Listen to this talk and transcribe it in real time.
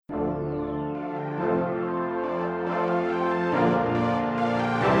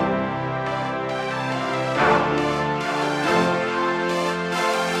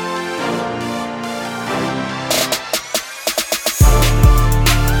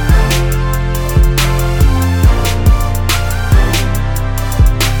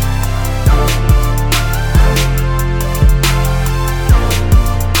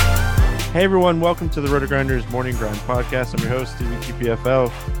Hey everyone, welcome to the RotoGrinders Morning Grind Podcast. I'm your host, Stevie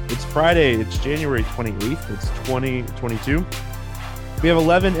TPFL. It's Friday, it's January 28th, it's 2022. We have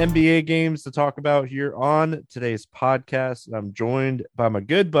 11 NBA games to talk about here on today's podcast. I'm joined by my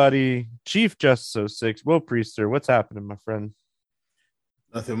good buddy, Chief Justice 06, Will Priester. What's happening, my friend?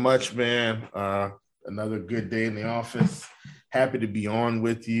 Nothing much, man. Another good day in the office. Happy to be on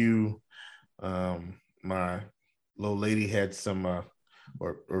with you. My little lady had some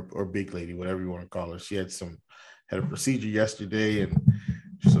or big lady, whatever you want to call her. She had a procedure yesterday, and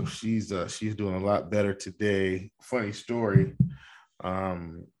so she's doing a lot better today. Funny story.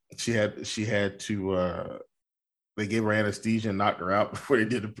 She had to they gave her anesthesia and knocked her out before they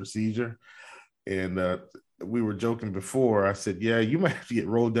did the procedure. And we were joking before. I said, yeah, you might have to get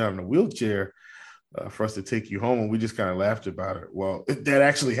rolled down in a wheelchair for us to take you home. And we just kind of laughed about it. Well, that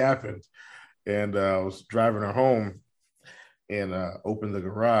actually happened. And I was driving her home and opened the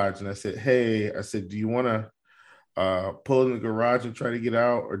garage. And I said, hey, do you want to pull in the garage and try to get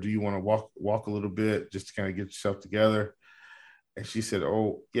out? Or do you want to walk a little bit just to kind of get yourself together? And she said,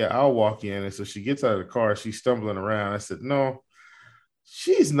 oh, yeah, I'll walk in. And so she gets out of the car. She's stumbling around. I said, no,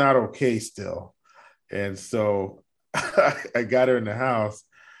 she's not okay still. And so I got her in the house,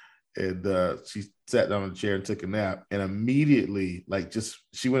 and she sat down in the chair and took a nap. And immediately,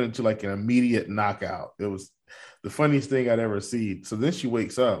 she went into like an immediate knockout. It was the funniest thing I'd ever seen. So then she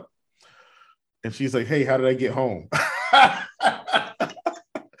wakes up, and she's like, hey, how did I get home? At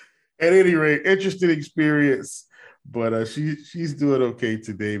any rate, interesting experience. But she's doing okay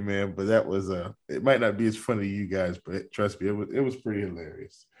today, man. But that was it might not be as funny to you guys, but trust me, it was pretty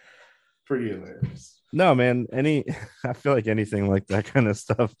hilarious. Pretty hilarious. No, man. I feel like anything like that kind of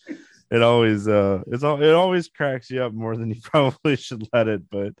stuff, it always cracks you up more than you probably should let it.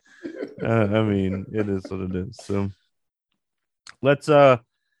 But I mean, it is what it is. So let's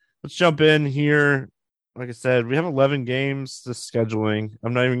jump in here. Like I said, we have 11 games to scheduling.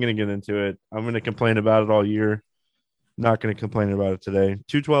 I'm not even going to get into it. I'm going to complain about it all year. Not going to complain about it today.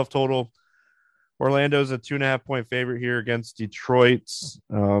 212 total. Orlando's a 2.5-point favorite here against Detroit.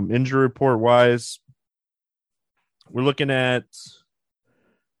 Injury report wise, we're looking at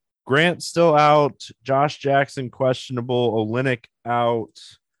Grant still out, Josh Jackson questionable, Olynyk out.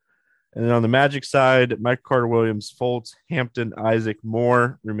 And then on the Magic side, Mike Carter-Williams, Fultz, Hampton, Isaac,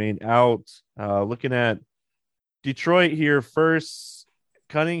 Moore remain out. Looking at Detroit here first,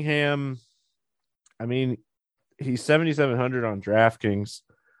 Cunningham, I mean, he's 7,700 on DraftKings.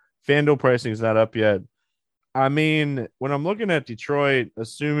 FanDuel pricing is not up yet. I mean, when I'm looking at Detroit,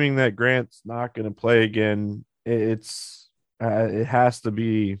 assuming that Grant's not going to play again, it has to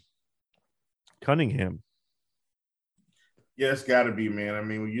be Cunningham. Yeah, it's got to be, man. I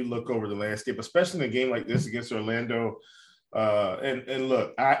mean, when you look over the landscape, especially in a game like this against Orlando, and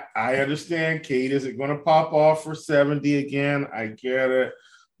look, I understand Cade isn't going to pop off for 70 again. I get it.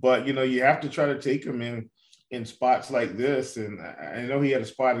 But, you have to try to take him in spots like this. And I know he had a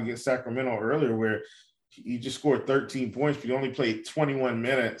spot against Sacramento earlier where he just scored 13 points, but he only played 21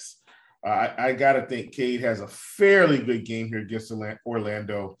 minutes. I got to think Cade has a fairly good game here against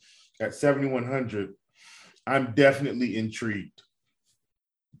Orlando at 7,100. I'm definitely intrigued.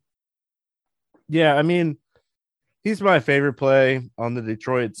 Yeah, I mean, he's my favorite play on the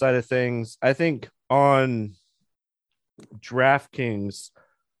Detroit side of things. I think on DraftKings,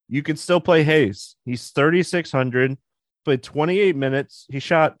 you can still play Hayes. He's 3,600, played 28 minutes. He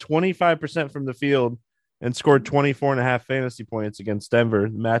shot 25% from the field and scored 24.5 fantasy points against Denver.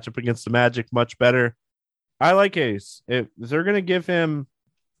 The matchup against the Magic, much better. I like Hayes. If they're going to give him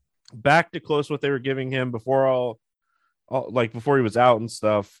back to close what they were giving him before before he was out and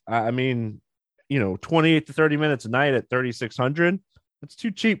stuff, I mean, 28 to 30 minutes a night at 3,600, it's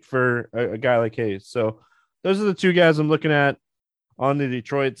too cheap for a guy like Hayes. So those are the two guys I'm looking at on the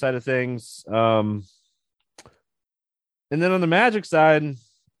Detroit side of things. And then on the Magic side,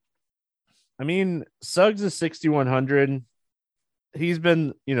 I mean, Suggs is 6,100. He's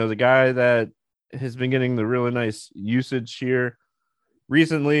been, the guy that has been getting the really nice usage here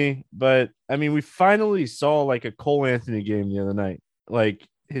recently. But, I mean, we finally saw like a Cole Anthony game the other night. Like,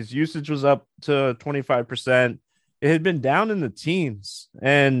 his usage was up to 25%. It had been down in the teens.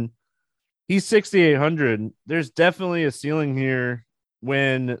 And he's 6,800. There's definitely a ceiling here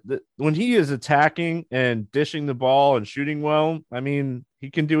when he is attacking and dishing the ball and shooting well. I mean,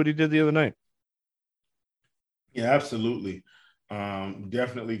 he can do what he did the other night. Yeah, absolutely.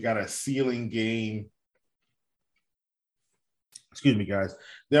 Definitely got a ceiling game. Excuse me, guys.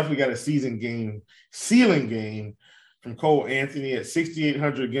 Definitely got a ceiling game from Cole Anthony at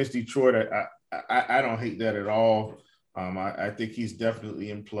 6,800 against Detroit. I don't hate that at all. I think he's definitely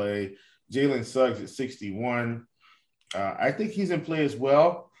in play. Jalen Suggs at 61. I think he's in play as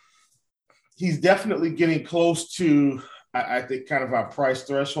well. He's definitely getting close to, I think, kind of our price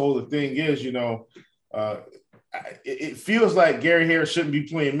threshold. The thing is, it feels like Gary Harris shouldn't be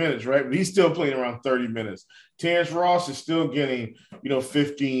playing minutes, right? But he's still playing around 30 minutes. Terrence Ross is still getting,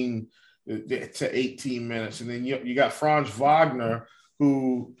 15 to 18 minutes. And then you got Franz Wagner,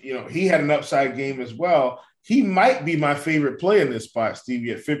 who, he had an upside game as well. He might be my favorite play in this spot, Stevie,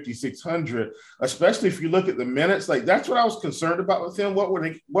 at 5,600, especially if you look at the minutes. Like, that's what I was concerned about with him. What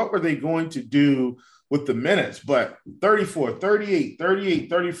were they going to do with the minutes? But 34, 38, 38,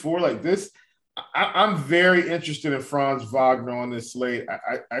 34, like this, I'm very interested in Franz Wagner on this slate.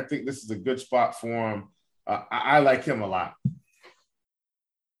 I think this is a good spot for him. I like him a lot.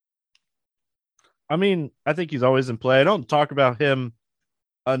 I mean, I think he's always in play. I don't talk about him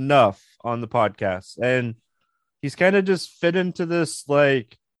enough on the podcast, and he's kind of just fit into this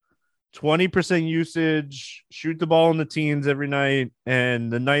like 20% usage, shoot the ball in the teens every night.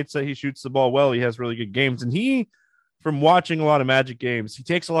 And the nights that he shoots the ball well, he has really good games. And he, from watching a lot of Magic games, he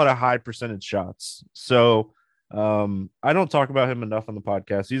takes a lot of high percentage shots. So I don't talk about him enough on the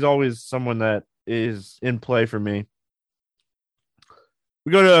podcast. He's always someone that is in play for me.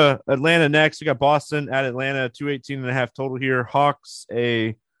 We go to Atlanta next. We got Boston at Atlanta, 218.5 total here. Hawks,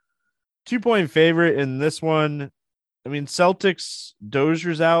 a 2-point favorite in this one. I mean, Celtics,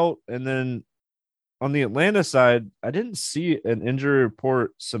 Dozier's out. And then on the Atlanta side, I didn't see an injury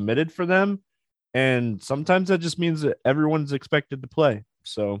report submitted for them. And sometimes that just means that everyone's expected to play.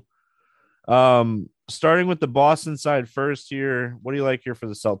 So starting with the Boston side first here, what do you like here for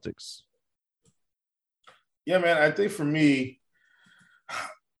the Celtics? Yeah, man, I think for me,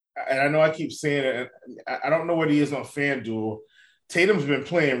 and I know I keep saying it, I don't know what he is on FanDuel. Tatum's been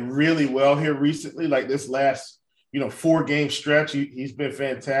playing really well here recently, like this last, 4-game stretch. He's been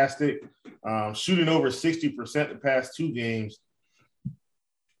fantastic, shooting over 60% the past 2 games,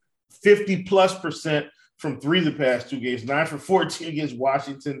 50+% from 3 the past 2 games, 9 for 14 against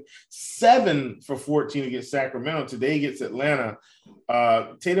Washington, 7 for 14 against Sacramento. Today against Atlanta.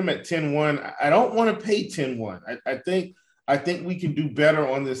 Tatum at 10-1. I don't want to pay 10-1. I think we can do better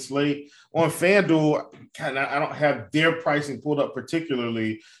on this slate. On FanDuel, I don't have their pricing pulled up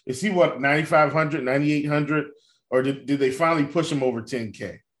particularly. Is he 9,500, 9,800, or did they finally push him over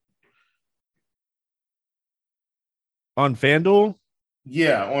 10K? On FanDuel?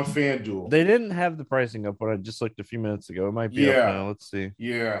 Yeah, on FanDuel. They didn't have the pricing up, but I just looked a few minutes ago. It might be up now. Let's see.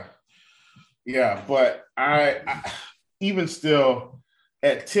 Yeah, but I even still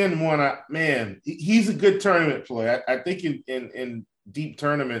at 10-1, man, he's a good tournament play. I think in deep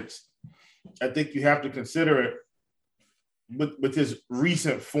tournaments, I think you have to consider it with his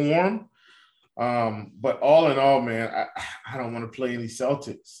recent form. But all in all, man, I don't want to play any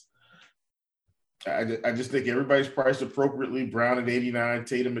Celtics. I just think everybody's priced appropriately. Brown at 89,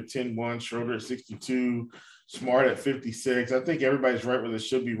 Tatum at 10-1, Schroeder at 62, Smart at 56. I think everybody's right where they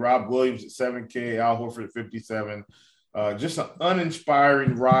should be. Rob Williams at 7K, Al Horford at 57. Just an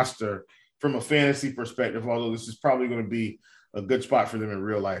uninspiring roster from a fantasy perspective, although this is probably going to be a good spot for them in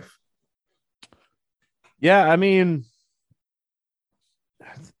real life. Yeah, I mean,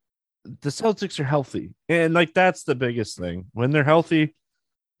 the Celtics are healthy. And, that's the biggest thing. When they're healthy,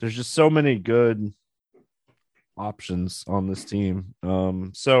 there's just so many good options on this team.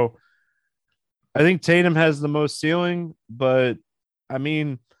 So I think Tatum has the most ceiling, but, I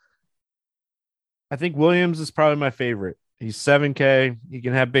mean, I think Williams is probably my favorite. He's 7K. He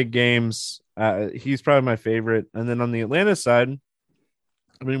can have big games. He's probably my favorite. And then on the Atlanta side,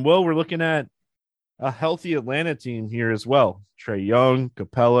 I mean, we're looking at a healthy Atlanta team here as well. Trae Young,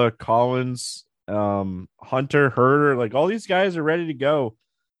 Capella, Collins, Hunter, Herter, all these guys are ready to go.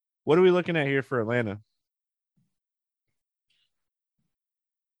 What are we looking at here for Atlanta?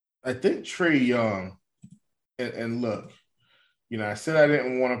 I think Trae Young, and look, I said I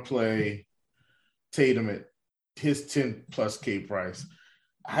didn't want to play Tatum at his 10+ K price.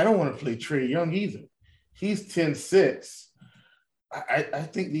 I don't want to play Trae Young either. He's 10-6. I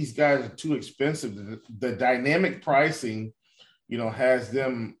think these guys are too expensive. The dynamic pricing, has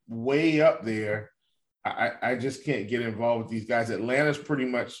them way up there. I just can't get involved with these guys. Atlanta's pretty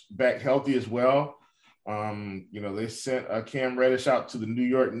much back healthy as well. They sent Cam Reddish out to the New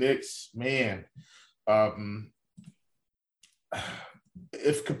York Knicks. Man,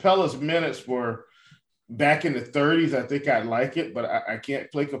 if Capella's minutes were back in the 30s, I think I'd like it, but I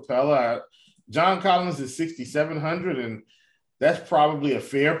can't play Capella. John Collins is 6,700, and that's probably a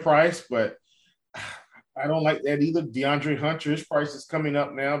fair price, but I don't like that either. DeAndre Hunter, his price is coming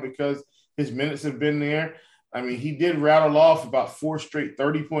up now because his minutes have been there. I mean, he did rattle off about 4 straight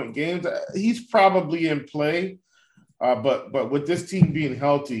 30-point games. He's probably in play, but with this team being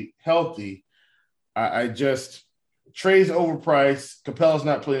healthy, I just Trey's overpriced. Capella's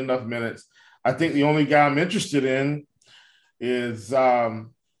not playing enough minutes. I think the only guy I'm interested in is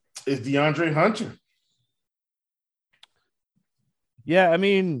DeAndre Hunter. Yeah, I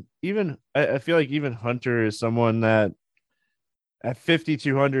mean, I feel like even Hunter is someone that at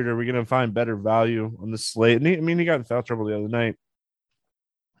 5,200, are we going to find better value on the slate? And he got in foul trouble the other night.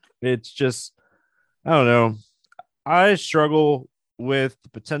 It's just, I don't know. I struggle with the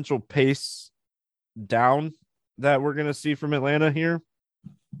potential pace down that we're going to see from Atlanta here.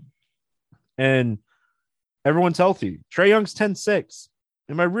 And everyone's healthy. Trae Young's 10-6.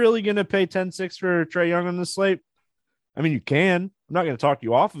 Am I really going to pay 10-6 for Trae Young on the slate? I mean, you can. I'm not going to talk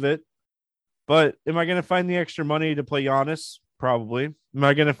you off of it. But am I going to find the extra money to play Giannis? Probably. Am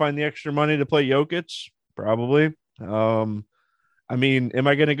I going to find the extra money to play Jokic? Probably. I mean, am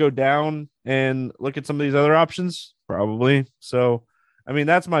I going to go down and look at some of these other options? Probably. So, I mean,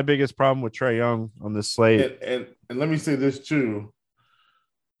 that's my biggest problem with Trae Young on this slate. And let me say this too.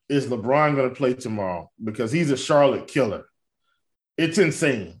 Is LeBron going to play tomorrow? Because he's a Charlotte killer. It's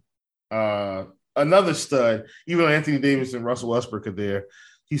insane. Another stud, even though Anthony Davis and Russell Westbrook are there,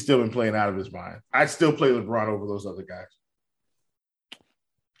 he's still been playing out of his mind. I'd still play LeBron over those other guys.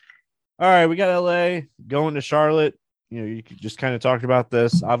 All right, we got LA going to Charlotte. You could just kind of talk about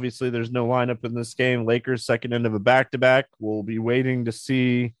this. Obviously, there's no lineup in this game. Lakers second end of a back-to-back. We'll be waiting to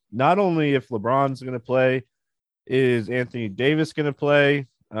see not only if LeBron's going to play, is Anthony Davis going to play,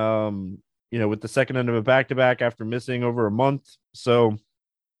 with the second end of a back-to-back after missing over a month. So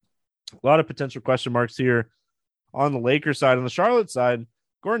a lot of potential question marks here on the Lakers side. On the Charlotte side,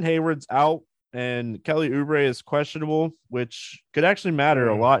 Gordon Hayward's out and Kelly Oubre is questionable, which could actually matter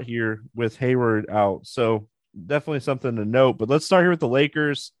a lot here with Hayward out. So definitely something to note. But let's start here with the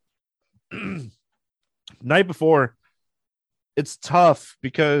Lakers. Night before, it's tough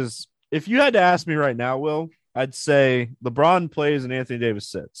because if you had to ask me right now, Will, I'd say LeBron plays and Anthony Davis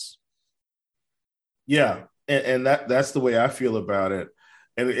sits. Yeah, and that's the way I feel about it.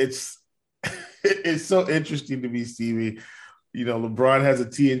 And it's so interesting to me, Stevie. LeBron has a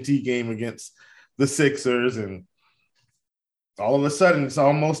TNT game against the Sixers, and all of a sudden it's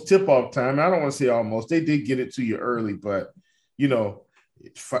almost tip-off time. I don't want to say almost. They did get it to you early, but,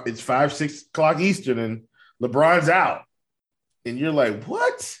 it's 5, 6 o'clock Eastern, and LeBron's out. And you're like,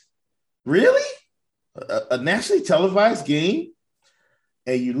 what? Really? A nationally televised game?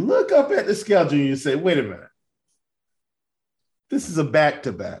 And you look up at the schedule and you say, wait a minute. This is a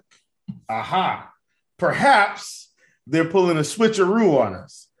back-to-back. Aha. Perhaps they're pulling a switcheroo on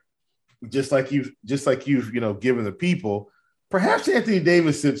us. Just like you've given the people. Perhaps Anthony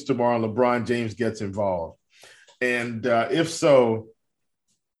Davis sits tomorrow and LeBron James gets involved. And if so,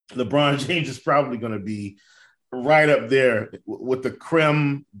 LeBron James is probably going to be right up there with the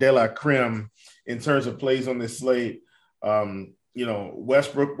creme de la creme in terms of plays on this slate.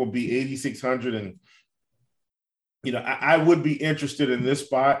 Westbrook will be 8,600, and I would be interested in this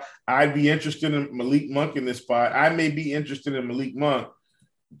spot. I'd be interested in Malik Monk in this spot. I may be interested in Malik Monk,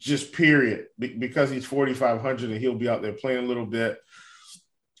 just period, because he's 4,500 and he'll be out there playing a little bit.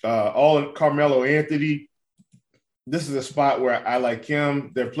 All in Carmelo Anthony. This is a spot where I like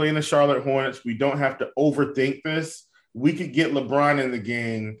him. They're playing the Charlotte Hornets. We don't have to overthink this. We could get LeBron in the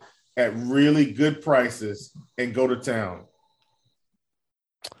game at really good prices and go to town.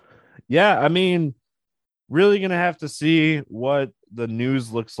 Yeah, I mean, really going to have to see what the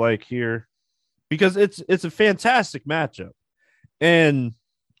news looks like here because it's a fantastic matchup. And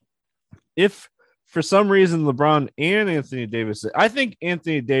if for some reason LeBron and Anthony Davis, I think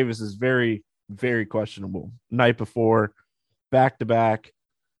Anthony Davis is very, very questionable night before, back-to-back,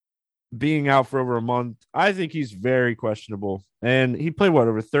 being out for over a month. I think he's very questionable. And he played,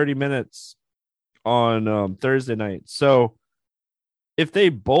 over 30 minutes on Thursday night. So if they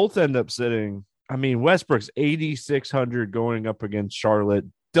both end up sitting, I mean, Westbrook's 8,600 going up against Charlotte.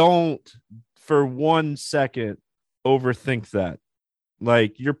 Don't for 1 second overthink that.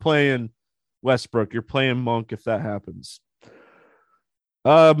 Like, you're playing Westbrook, you're playing Monk if that happens.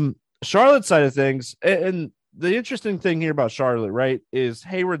 Charlotte side of things, and the interesting thing here about Charlotte, right, is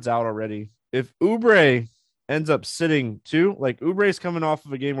Hayward's out already. If Oubre ends up sitting too, like Oubre's coming off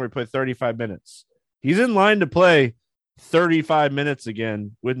of a game where he played 35 minutes. He's in line to play 35 minutes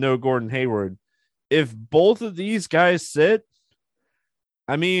again with no Gordon Hayward. If both of these guys sit,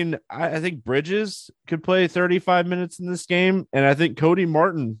 I mean, I think Bridges could play 35 minutes in this game, and I think Cody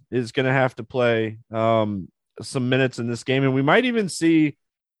Martin is going to have to play some minutes in this game, and we might even see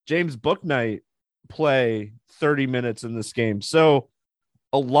James Bouknight play 30 minutes in this game. So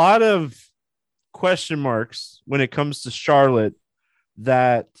a lot of question marks when it comes to Charlotte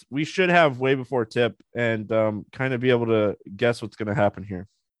that we should have way before tip and kind of be able to guess what's going to happen here.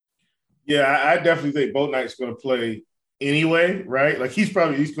 Yeah, I definitely think Bouknight's going to play anyway, right? Like he's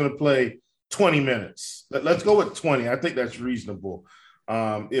going to play 20 minutes. Let's go with 20. I think that's reasonable.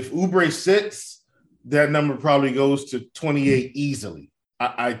 If Oubre sits, that number probably goes to 28 easily,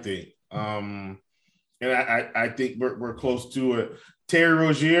 I think. And I think we're close to it. Terry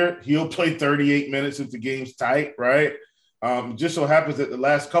Rozier, he'll play 38 minutes if the game's tight, right? Just so happens that the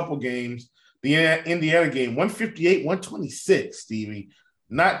last couple games, the Indiana game, 158, 126, Stevie,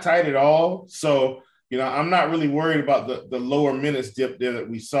 not tight at all. So, I'm not really worried about the lower minutes dip there that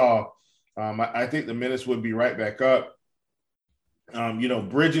we saw. I think the minutes would be right back up.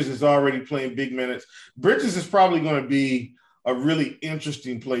 Bridges is already playing big minutes. Bridges is probably going to be a really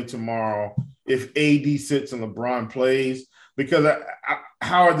interesting play tomorrow if AD sits and LeBron plays, because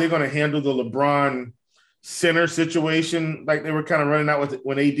how are they going to handle the LeBron center situation like they were kind of running out with it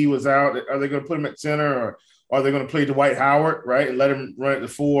when AD was out? Are they going to put him at center, or are they going to play Dwight Howard, right, and let him run at the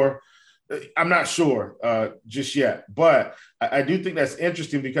 4? I'm not sure just yet, but I do think that's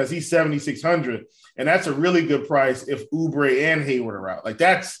interesting because he's 7,600, and that's a really good price if Oubre and Hayward are out. Like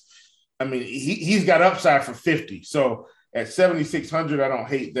he's got upside for 50. So at 7,600, I don't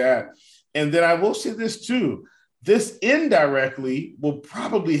hate that. And then I will say this too. This indirectly will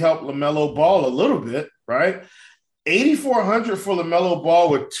probably help LaMelo Ball a little bit, right? 8,400 for LaMelo Ball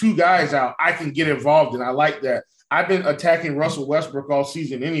with 2 guys out, I can get involved in. I like that. I've been attacking Russell Westbrook all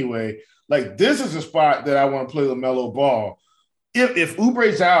season anyway. Like, this is a spot that I want to play LaMelo Ball. If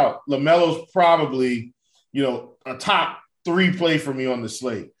Oubre's out, LaMelo's probably, a top 3 play for me on the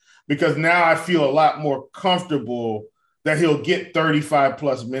slate, because now I feel a lot more comfortable that he'll get 35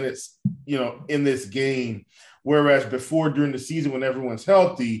 plus minutes, in this game. Whereas before, during the season, when everyone's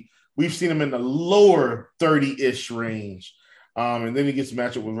healthy, we've seen him in the lower 30-ish range. And then he gets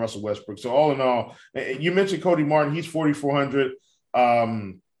matched up with Russell Westbrook. So all in all, you mentioned Cody Martin. He's 4,400.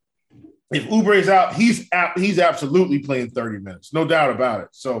 If Oubre's out, he's absolutely playing 30 minutes. No doubt about it.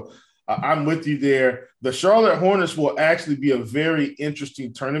 So I'm with you there. The Charlotte Hornets will actually be a very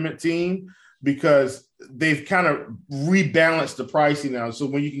interesting tournament team because they've kind of rebalanced the pricing now. So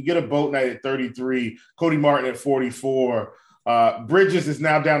when you can get a Bouknight at 33, Cody Martin at 44, Bridges is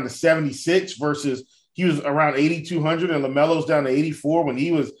now down to 76 versus he was around 8,200, and LaMelo's down to 84 when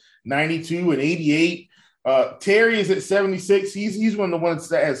he was 92 and 88. Terry is at 76. He's one of the ones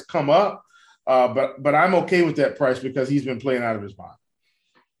that has come up, but I'm okay with that price because he's been playing out of his mind.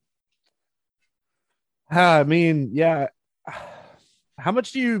 I mean, yeah. How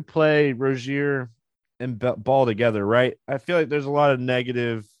much do you play Rozier and Ball together, right? I feel like there's a lot of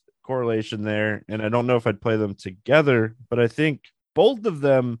negative correlation there, and I don't know if I'd play them together, but I think both of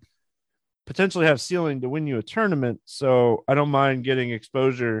them potentially have ceiling to win you a tournament, so I don't mind getting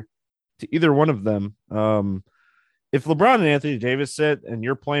exposure to either one of them. If LeBron and Anthony Davis sit and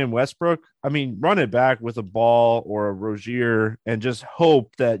you're playing Westbrook, I mean, run it back with a Ball or a Rozier and just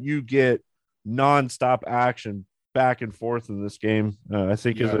hope that you get nonstop action back and forth in this game. I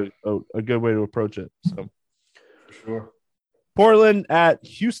think is a good way to approach it. So, for sure. Portland at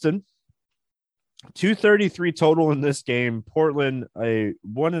Houston, 233 total in this game. Portland, a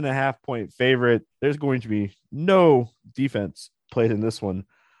 1.5 point favorite. There's going to be no defense played in this one.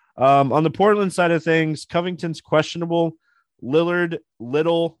 On the Portland side of things, Covington's questionable. Lillard,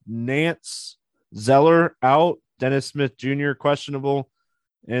 Little, Nance, Zeller out. Dennis Smith Jr. questionable.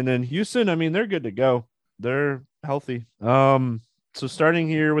 And then Houston, I mean, they're good to go. They're healthy. So starting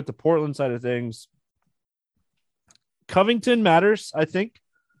here with the Portland side of things, Covington matters, I think.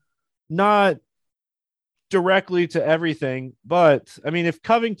 Not directly to everything, but I mean, if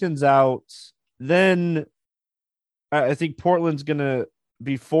Covington's out, then I think Portland's going to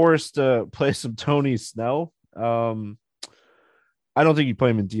be forced to play some Tony Snell. I don't think you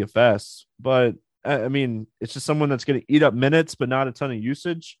play him in DFS, but I mean, it's just someone that's going to eat up minutes, but not a ton of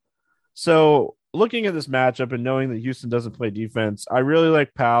usage. So looking at this matchup and knowing that Houston doesn't play defense, I really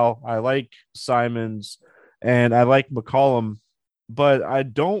like Powell. I like Simons and I like McCollum, but I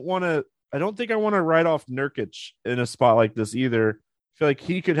don't think I want to write off Nurkic in a spot like this either. I feel like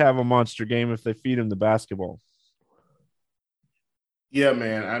he could have a monster game if they feed him the basketball. Yeah,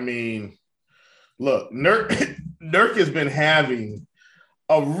 man. I mean, look, Nurk has been having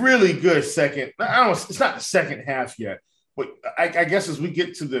a really good second. It's not the second half yet, but I guess as we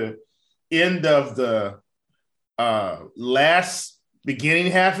get to the end of the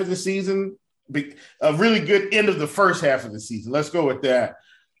beginning half of the season, a really good end of the first half of the season. Let's go with that.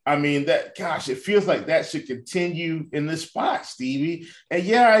 I mean, it feels like that should continue in this spot, Stevie. And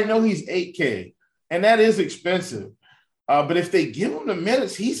yeah, I know he's 8K, and that is expensive. But if they give him the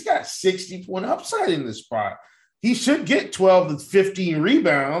minutes, he's got 60-point upside in this spot. He should get 12 to 15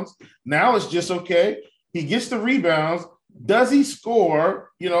 rebounds. Now it's just okay. He gets the rebounds. Does he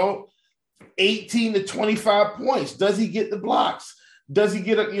score, 18 to 25 points? Does he get the blocks? Does he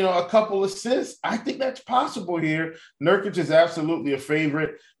get a couple assists? I think that's possible here. Nurkic is absolutely a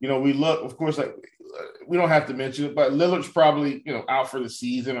favorite. We look, of course, like we don't have to mention it, but Lillard's probably out for the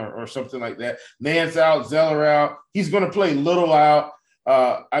season or something like that. Nance out, Zeller out. He's going to play Little out.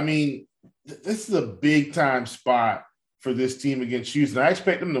 This is a big time spot for this team against Houston. I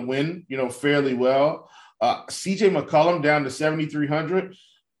expect them to win, fairly well. CJ McCollum down to 7,300.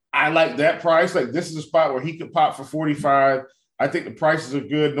 I like that price. Like, this is a spot where he could pop for 45. I think the prices are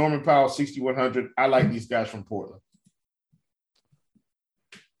good. Norman Powell, 6,100. I like these guys from Portland.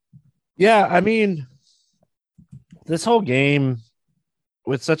 Yeah, I mean, this whole game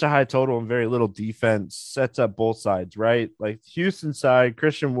with such a high total and very little defense sets up both sides, right? Like, Houston side,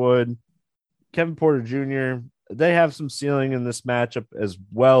 Christian Wood, Kevin Porter Jr., they have some ceiling in this matchup as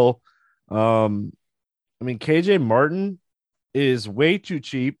well. KJ Martin is way too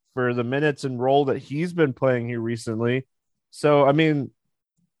cheap for the minutes and role that he's been playing here recently. So,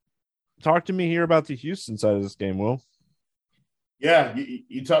 talk to me here about the Houston side of this game, Will. Yeah,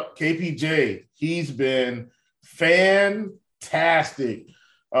 you talk KPJ. He's been fantastic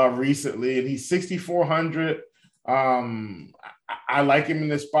recently, and he's 6,400. I like him in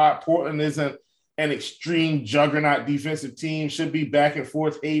this spot. Portland isn't an extreme juggernaut defensive team. Should be back and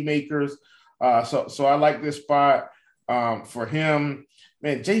forth haymakers. So I like this spot for him.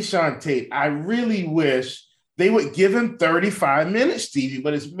 Man, Jae'Sean Tate, I really wish they would give him 35 minutes, Stevie,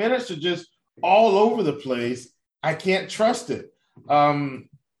 but his minutes are just all over the place. I can't trust it. Eric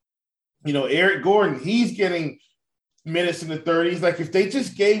Gordon, he's getting minutes in the 30s. Like, if they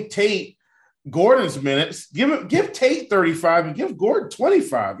just gave Tate Gordon's minutes, give Tate 35 and give Gordon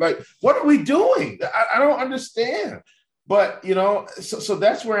 25. Like, what are we doing? I don't understand. But, so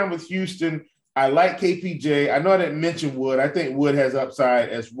that's where I'm with Houston. I like KPJ. I know I didn't mention Wood. I think Wood has upside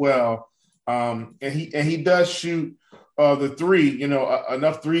as well. And he does shoot the three,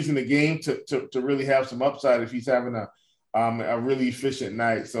 enough threes in the game to really have some upside if he's having a really efficient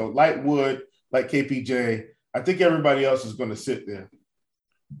night. So like Wood, like KPJ, I think everybody else is going to sit there.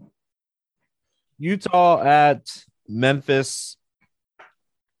 Utah at Memphis,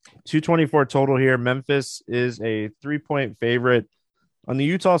 224 total here. Memphis is a 3-point favorite. On the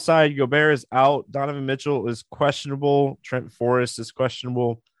Utah side, Gobert is out. Donovan Mitchell is questionable. Trent Forrest is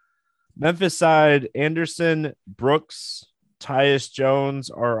questionable. Memphis side, Anderson, Brooks, Tyus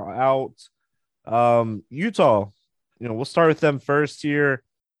Jones are out. Utah, we'll start with them first here.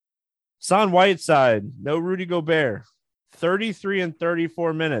 Son Whiteside, no Rudy Gobert, 33 and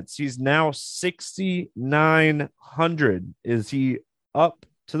 34 minutes. He's now 6,900. Is he up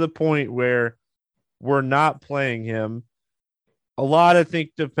to the point where we're not playing him? A lot, I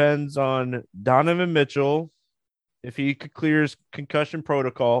think, depends on Donovan Mitchell, if he clears concussion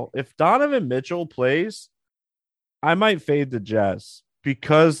protocol. If Donovan Mitchell plays, I might fade the Jazz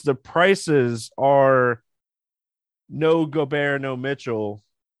because the prices are no Gobert, no Mitchell.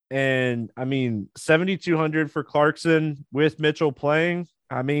 And 7,200 for Clarkson with Mitchell playing.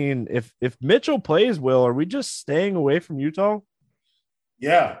 If Mitchell plays, Will, are we just staying away from Utah?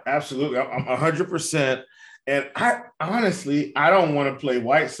 Yeah, absolutely. I'm 100%. And I don't want to play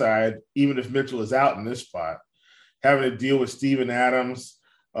Whiteside, even if Mitchell is out in this spot. Having to deal with Steven Adams,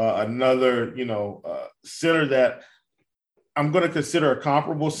 another, center that I'm going to consider a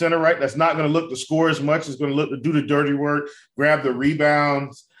comparable center, right? That's not going to look to score as much. It's going to look to do the dirty work, grab the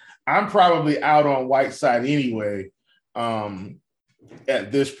rebounds. I'm probably out on Whiteside anyway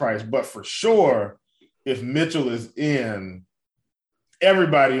at this price. But for sure, if Mitchell is in,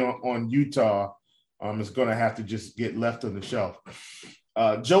 everybody on Utah is going to have to just get left on the shelf.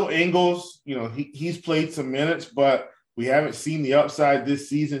 Joe Ingles, he's played some minutes, but we haven't seen the upside this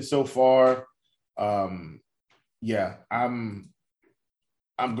season so far. I'm going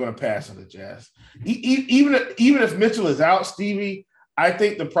to pass on the Jazz. Even if Mitchell is out, Stevie, I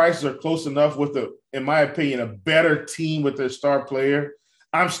think the prices are close enough with in my opinion, a better team with their star player.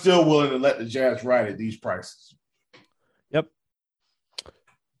 I'm still willing to let the Jazz ride at these prices. Yep.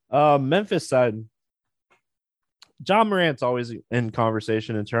 Memphis side. Ja Morant's always in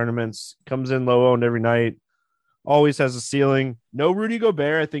conversation in tournaments, comes in low owned every night, always has a ceiling. No Rudy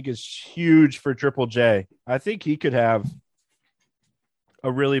Gobert, I think, is huge for Triple J. I think he could have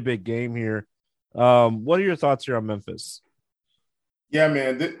a really big game here. What are your thoughts here on Memphis? Yeah,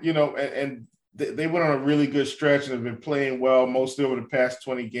 man. They went on a really good stretch and have been playing well mostly over the past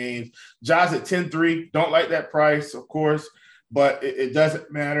 20 games. Ja's at 10-3. Don't like that price, of course, but it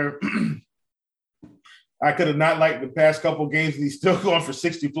doesn't matter. I could have not liked the past couple games, and he's still going for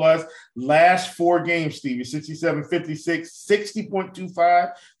 60 plus. Last 4 games, Stevie, 67, 56,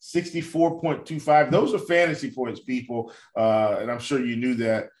 60.25, 64.25. Those are fantasy points, people. And I'm sure you knew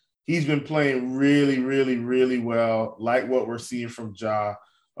that. He's been playing really, really, really well, like what we're seeing from Ja.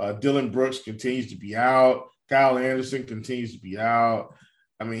 Dylan Brooks continues to be out. Kyle Anderson continues to be out.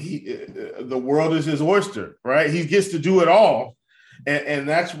 I mean, the world is his oyster, right? He gets to do it all. And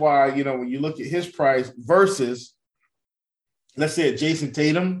that's why, when you look at his price versus, let's say, a Jason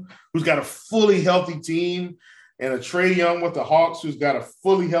Tatum, who's got a fully healthy team, and a Trae Young with the Hawks, who's got a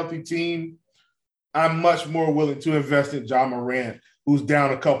fully healthy team, I'm much more willing to invest in Ja Morant, who's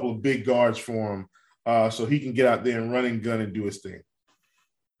down a couple of big guards for him, so he can get out there and run and gun and do his thing.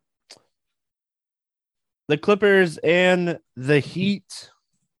 The Clippers and the Heat.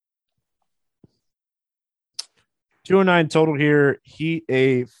 209 total here. Heat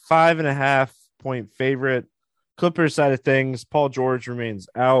a 5.5-point favorite. Clippers side of things, Paul George remains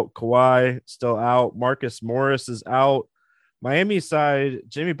out. Kawhi still out. Marcus Morris is out. Miami side,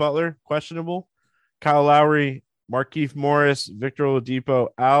 Jimmy Butler, questionable. Kyle Lowry, Markieff Morris, Victor Oladipo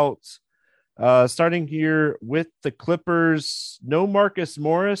out. Starting here with the Clippers, no Marcus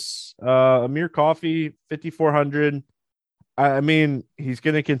Morris. Amir Coffey, 5,400. I mean, he's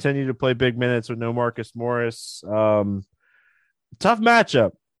going to continue to play big minutes with no Marcus Morris. Tough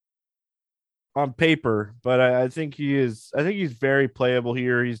matchup on paper, but I think he's very playable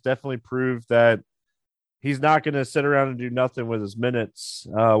here. He's definitely proved that he's not going to sit around and do nothing with his minutes.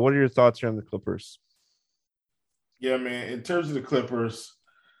 What are your thoughts here on the Clippers? Yeah, man. In terms of the Clippers,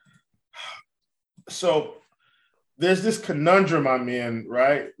 so there's this conundrum I'm in,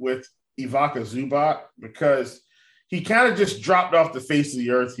 right, with Ivica Zubac, because he kind of just dropped off the face of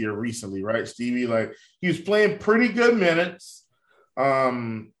the earth here recently, right, Stevie? Like, he was playing pretty good minutes,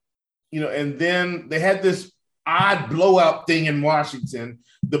 and then they had this odd blowout thing in Washington,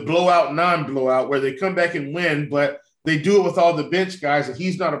 the blowout, non-blowout, where they come back and win, but they do it with all the bench guys, and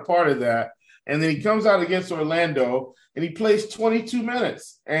he's not a part of that. And then he comes out against Orlando, and he plays 22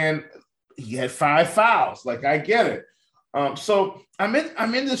 minutes, and he had 5 fouls. Like, I get it. So I'm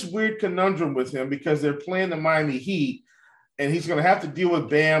in this weird conundrum with him because they're playing the Miami Heat, and he's going to have to deal with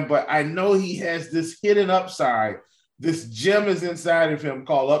Bam, but I know he has this hidden upside. This gem is inside of him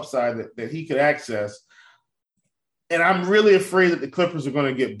called upside that he could access. And I'm really afraid that the Clippers are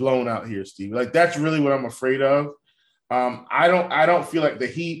going to get blown out here, Steve. Like, that's really what I'm afraid of. I don't feel like the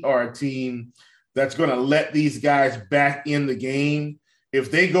Heat are a team that's going to let these guys back in the game. If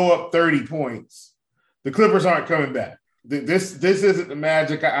they go up 30 points, the Clippers aren't coming back. This isn't the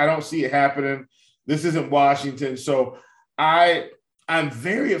Magic. I don't see it happening. This isn't Washington. So I'm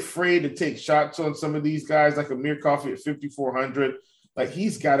very afraid to take shots on some of these guys, like Amir Coffey at 5,400. Like,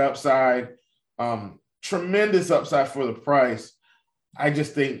 he's got upside, tremendous upside for the price. I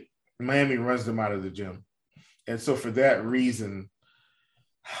just think Miami runs them out of the gym. And so for that reason,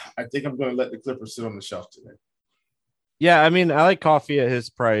 I think I'm going to let the Clippers sit on the shelf today. Yeah, I mean, I like Coffey at his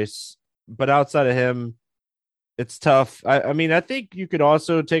price, but outside of him, it's tough. I mean, I think you could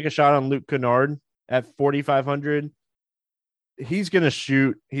also take a shot on Luke Kennard at 4,500. He's going to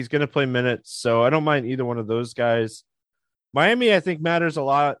shoot. He's going to play minutes, so I don't mind either one of those guys. Miami, I think, matters a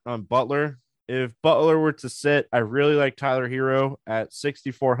lot on Butler. If Butler were to sit, I really like Tyler Hero at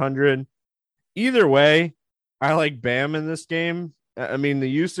 6,400. Either way, I like Bam in this game. I mean, the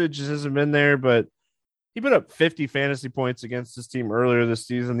usage hasn't been there, but he put up 50 fantasy points against this team earlier this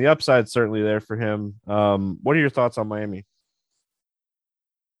season. The upside's certainly there for him. What are your thoughts on Miami?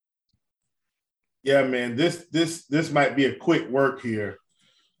 Yeah, man, this might be a quick work here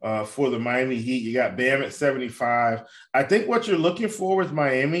for the Miami Heat. You got Bam at 75. I think what you're looking for with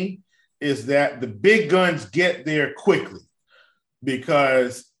Miami is that the big guns get there quickly,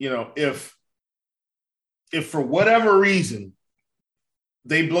 because, if for whatever reason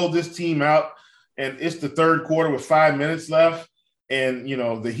they blow this team out and it's the third quarter with 5 minutes left, and,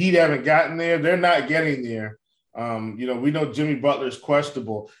 the Heat haven't gotten there, they're not getting there. We know Jimmy Butler is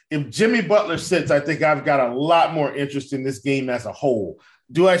questionable. If Jimmy Butler sits, I think I've got a lot more interest in this game as a whole.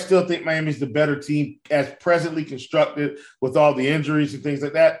 Do I still think Miami's the better team as presently constructed with all the injuries and things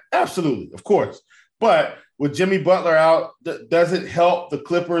like that? Absolutely, of course. But with Jimmy Butler out, does it help the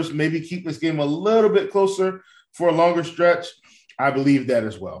Clippers maybe keep this game a little bit closer for a longer stretch? I believe that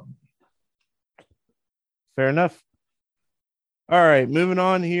as well. Fair enough. All right, moving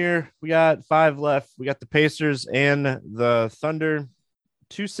on here. We got 5 left. We got the Pacers and the Thunder.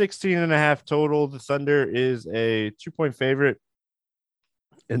 216.5 total. The Thunder is a 2-point favorite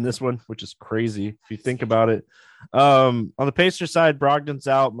in this one, which is crazy if you think about it. On the Pacers side, Brogdon's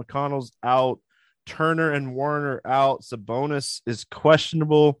out, McConnell's out, Turner and Warner out, Sabonis is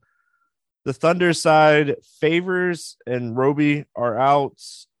questionable. The Thunder side, Favors and Roby are out.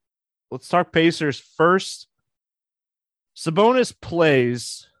 Let's talk Pacers first. Sabonis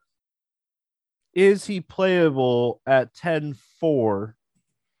plays. Is he playable at 10-4?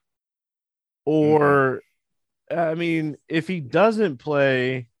 Or, I mean, if he doesn't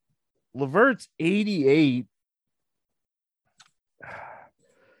play, LeVert's 88.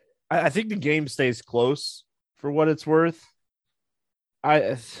 I think the game stays close for what it's worth.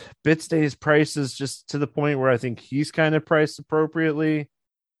 Bitstay's price is just to the point where I think he's kind of priced appropriately.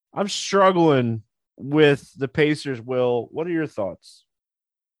 I'm struggling with the Pacers. Will, what are your thoughts?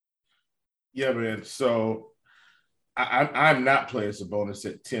 Yeah, man. So I'm not playing Sabonis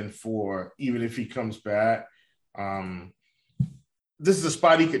at 10-4, even if he comes back. This is a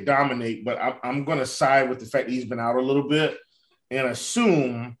spot he could dominate, but I'm going to side with the fact that he's been out a little bit and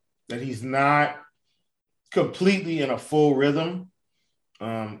assume that he's not completely in a full rhythm.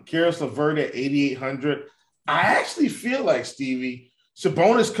 Caris LeVert at 8,800. I actually feel like, Stevie,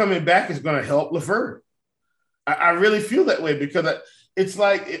 Sabonis coming back is going to help LeVert. I really feel that way because it's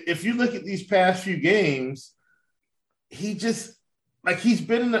like if you look at these past few games, he just like he's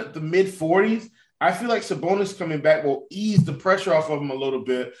been in the mid 40s. I feel like Sabonis coming back will ease the pressure off of him a little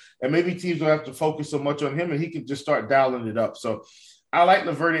bit, and maybe teams don't have to focus so much on him, and he can just start dialing it up. So I like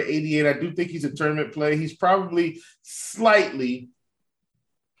LeVert at 88. I do think he's a tournament play. He's probably slightly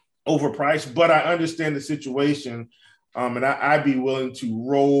overpriced, but I understand the situation, and I'd be willing to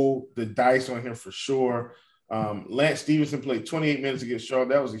roll the dice on him for sure. Lance Stevenson played 28 minutes against Charlotte.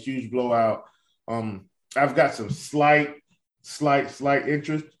 That was a huge blowout. I've got some slight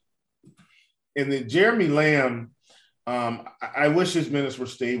interest. And then Jeremy Lamb, I wish his minutes were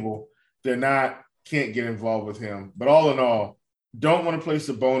stable. They're not, can't get involved with him. But all in all, don't want to play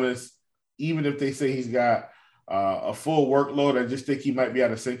Sabonis, even if they say he's got a full workload. I just think he might be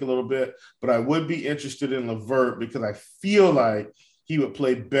out of sync a little bit. But I would be interested in LeVert because I feel like he would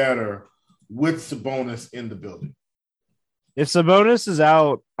play better with Sabonis in the building. If Sabonis is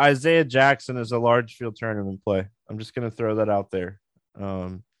out, Isaiah Jackson is a large field tournament play. I'm just going to throw that out there.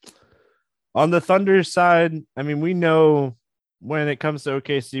 On the Thunder side, I mean, we know when it comes to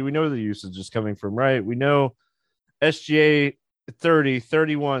OKC, we know the usage is coming from, right? We know SGA 30,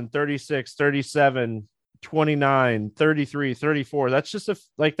 31, 36, 37, 29, 33, 34. That's just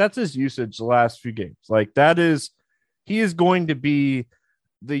that's his usage the last few games. Like he is going to be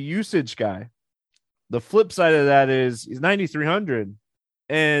the usage guy. The flip side of that is he's 9,300.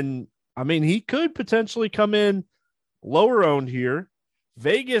 And I mean, he could potentially come in lower owned here.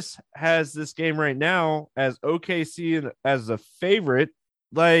 Vegas has this game right now as OKC as a favorite.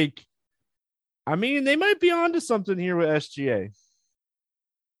 Like, I mean, they might be onto something here with SGA.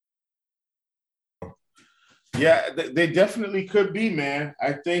 Yeah, they definitely could be, man.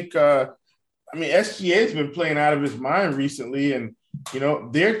 I think, SGA has been playing out of his mind recently, and,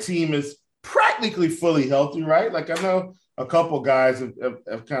 their team is practically fully healthy, right? Like, I know a couple guys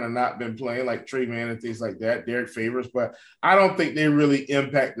have kind of not been playing, like Trey Mann and things like that, Derek Favors, but I don't think they really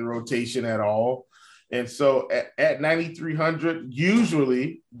impact the rotation at all. And so at 9,300,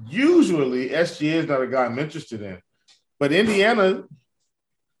 usually SGA is not a guy I'm interested in. But Indiana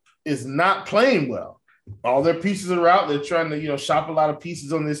is not playing well. All their pieces are out. They're trying to, shop a lot of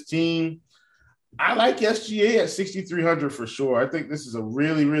pieces on this team. I like SGA at 6,300 for sure. I think this is a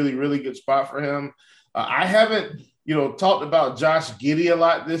really, really, really good spot for him. I haven't, talked about Josh Giddey a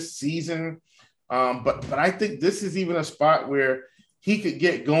lot this season, but I think this is even a spot where he could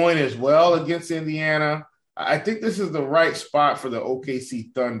get going as well against Indiana. I think this is the right spot for the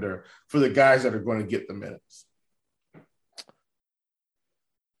OKC Thunder for the guys that are going to get the minutes.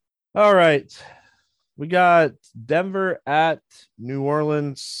 All right. We got Denver at New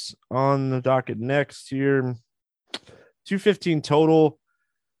Orleans on the docket next here. 215 total.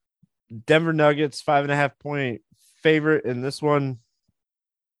 Denver Nuggets, 5.5 point favorite in this one.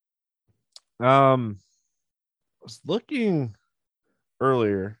 I was looking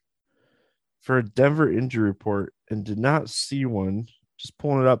earlier for a Denver injury report and did not see one. Just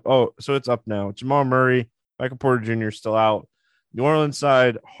pulling it up. Oh, so it's up now. Jamal Murray, Michael Porter Jr. still out. New Orleans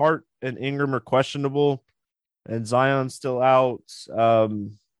side, Hart and Ingram are questionable, and Zion's still out.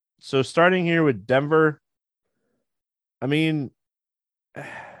 So starting here with Denver, I mean,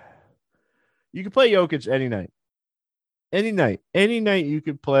 you could play Jokic any night. Any night you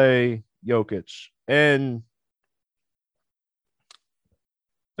could play Jokic. And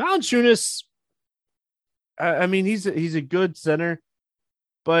Valanciunas, I mean, he's a good center,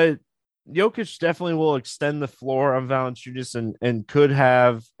 but Jokic definitely will extend the floor on Valanciunas and could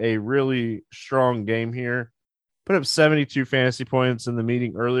have a really strong game here. Put up 72 fantasy points in the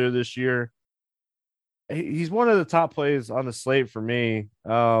meeting earlier this year. He's one of the top plays on the slate for me.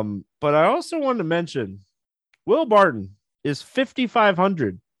 But I also wanted to mention Will Barton is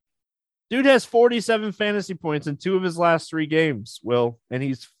 5,500. Dude has 47 fantasy points in 2 of his last 3 games, Will, and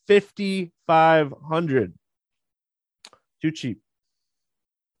he's 5,500. Too cheap.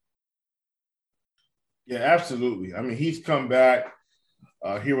 Yeah, absolutely. I mean, he's come back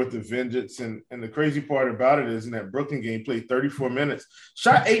here with the vengeance. And the crazy part about it is in that Brooklyn game, played 34 minutes,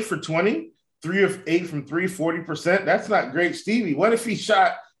 shot 8 for 20, 3 of 8 from 3, 40%. That's not great, Stevie. What if he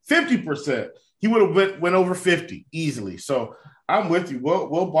shot 50%? He would have went over 50 easily. So I'm with you.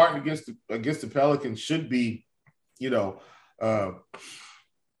 Will Barton against the Pelicans should be, a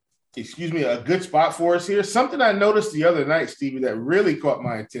good spot for us here. Something I noticed the other night, Stevie, that really caught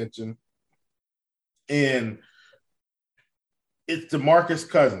my attention. And it's DeMarcus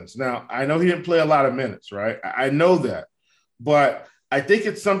Cousins. Now, I know he didn't play a lot of minutes, right? I know that. But I think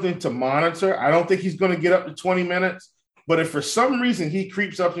it's something to monitor. I don't think he's going to get up to 20 minutes. But if for some reason he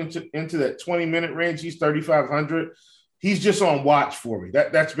creeps up into that 20-minute range, he's 3,500, he's just on watch for me.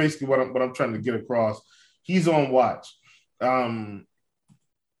 That's basically what I'm trying to get across. He's on watch.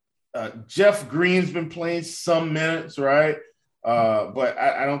 Jeff Green's been playing some minutes, right? But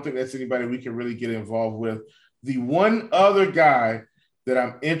I don't think that's anybody we can really get involved with. The one other guy that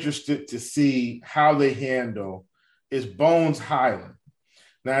I'm interested to see how they handle is Bones Hyland.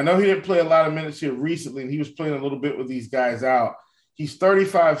 Now, I know he didn't play a lot of minutes here recently, and he was playing a little bit with these guys out. He's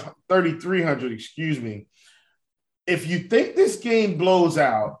 3,300, If you think this game blows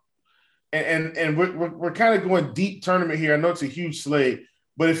out, and we're kind of going deep tournament here, I know it's a huge slate,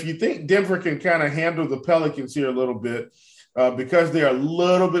 but if you think Denver can kind of handle the Pelicans here a little bit, because they're a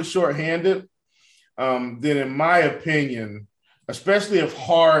little bit shorthanded, then in my opinion, especially if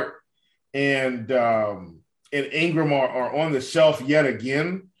Hart and Ingram are on the shelf yet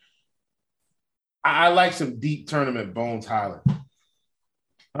again, I like some deep tournament Bones Hyland.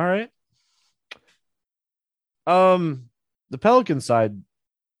 All right. The Pelican side,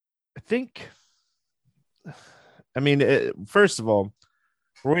 first of all,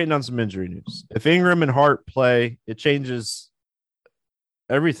 we're waiting on some injury news. If Ingram and Hart play, it changes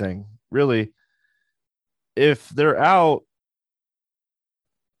everything, really. If they're out,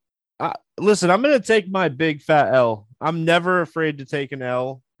 listen, I'm going to take my big fat L. I'm never afraid to take an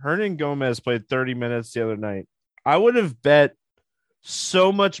L. Hernangomez played 30 minutes the other night. I would have bet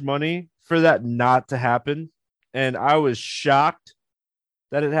so much money for that not to happen, and I was shocked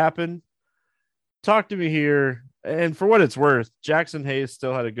that it happened. Talk to me here. And for what it's worth, Jackson Hayes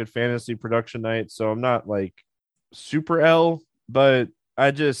still had a good fantasy production night, so I'm not like super L, but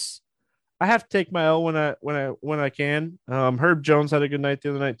I have to take my L when I can. Herb Jones had a good night the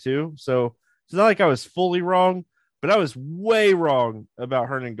other night too, so it's not like I was fully wrong, but I was way wrong about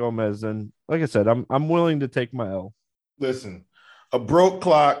Hernangomez. And like I said, I'm willing to take my L. Listen, a broke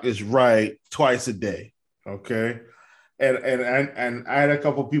clock is right twice a day, okay? And I had a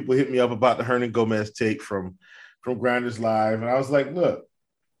couple people hit me up about the Hernangomez take from Grinders Live, and I was like, look,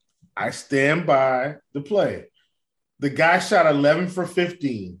 I stand by the play. The guy shot 11 for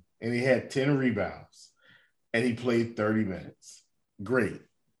 15, and he had 10 rebounds, and he played 30 minutes. Great.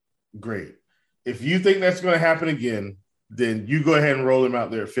 If you think that's going to happen again, then you go ahead and roll him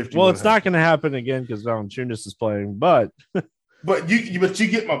out there at 50. Well, it's not going to happen again because Valanciunas is playing, but you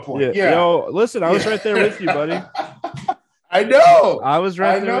get my point. Yeah. Yo, listen, I was right there with you, buddy. I know. I was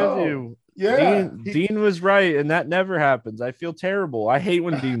right there with you. Yeah. Dean was right, and that never happens. I feel terrible. I hate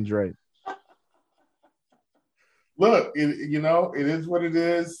when Dean's right. Look, it is what it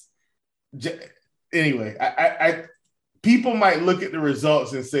is. Anyway, I people might look at the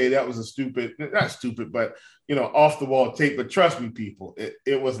results and say that was not stupid, but off the wall take. But trust me, people,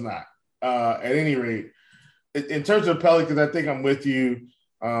 it was not. At any rate, in terms of Pelicans, I think I'm with you.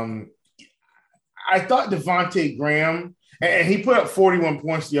 I thought Devontae Graham, and he put up 41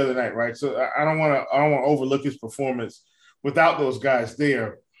 points the other night, right? So I don't want to overlook his performance without those guys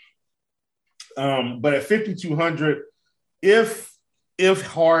there. But at 5,200, if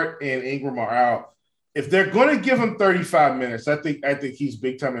Hart and Ingram are out, if they're going to give him 35 minutes, I think he's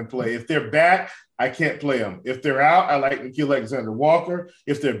big time in play. If they're back, I can't play him. If they're out, I like Nickeil Alexander-Walker.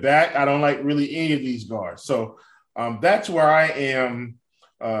 If they're back, I don't like really any of these guards. So that's where I am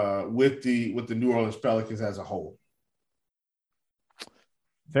with the New Orleans Pelicans as a whole.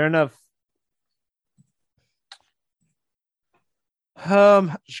 Fair enough.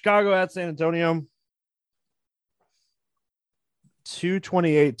 Chicago at San Antonio.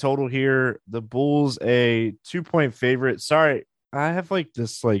 228 total here. The Bulls a 2-point favorite. Sorry, I have like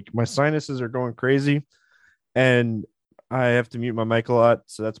this, like my sinuses are going crazy and I have to mute my mic a lot.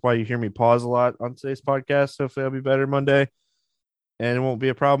 So that's why you hear me pause a lot on today's podcast. Hopefully I'll be better Monday and it won't be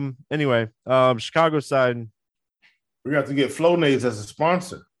a problem. Anyway, Chicago side. We got to get Flonase as a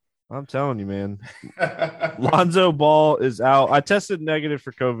sponsor. I'm telling you, man. Lonzo Ball is out. I tested negative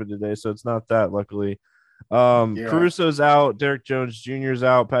for COVID today, so it's not that, luckily. Caruso's out, Derek Jones Jr. is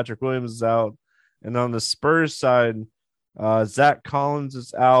out, Patrick Williams is out, and on the Spurs side, Zach Collins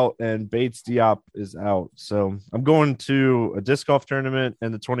is out and Bates Diop is out. So I'm going to a disc golf tournament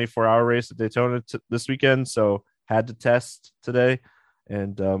and the 24-hour race at Daytona this weekend, so had to test today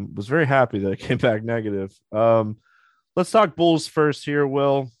and was very happy that it came back negative. Let's talk Bulls first here,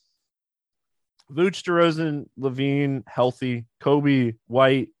 Will. Vooch, DeRozan, Levine, healthy. Kobe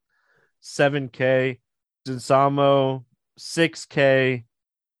White, 7K. Samo, 6K.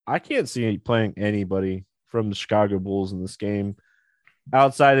 I can't see playing anybody from the Chicago Bulls in this game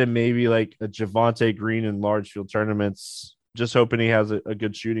outside of maybe like a Javonte Green in large field tournaments. Just hoping he has a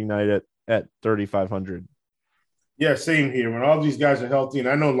good shooting night at 3,500. Yeah, same here. When all these guys are healthy, and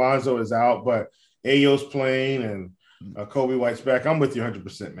I know Lonzo is out, but Ayo's playing and Kobe White's back. I'm with you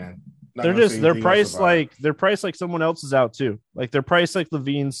 100%, man. They're priced like someone else is out too. Like they're priced like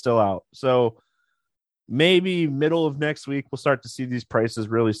Levine's still out. So maybe middle of next week we'll start to see these prices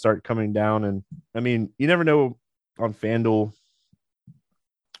really start coming down. And I mean, you never know on FanDuel.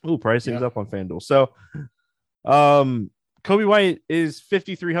 Ooh, pricing's up on FanDuel. So Kobe White is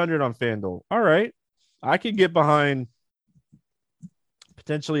 5,300 on FanDuel. All right. I could get behind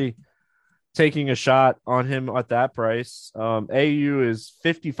potentially taking a shot on him at that price. AU is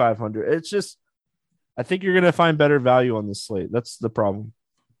 5,500. It's just, I think you're going to find better value on this slate. That's the problem.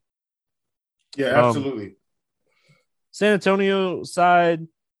 Yeah, absolutely. San Antonio side,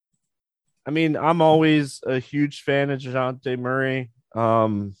 I mean, I'm always a huge fan of DeJounte Murray.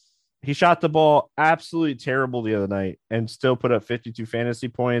 He shot the ball absolutely terrible the other night and still put up 52 fantasy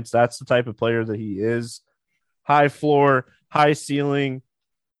points. That's the type of player that he is. High floor, high ceiling,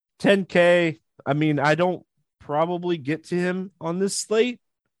 10K. I mean, I don't probably get to him on this slate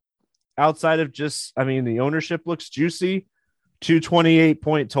outside of just, I mean, the ownership looks juicy. 228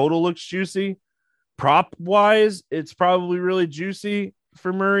 point total looks juicy. Prop wise, it's probably really juicy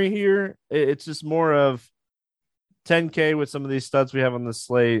for Murray here. It's just more of 10K with some of these studs we have on the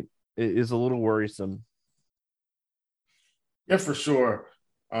slate is a little worrisome. Yeah, for sure.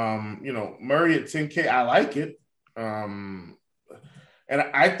 Murray at 10K, I like it. And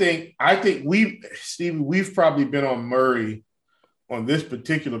I think we've probably been on Murray on this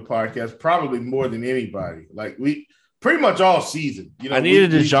particular podcast probably more than anybody. Like we pretty much all season. I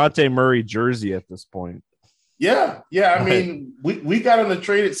needed a DeJounte Murray jersey at this point. Yeah. I mean, we got on the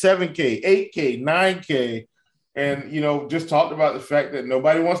trade at 7K, 8K, 9K, and just talked about the fact that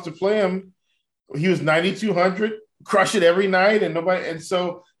nobody wants to play him. He was 9,200, crush it every night, and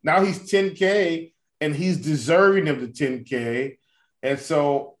so now he's 10K, and he's deserving of the 10K. And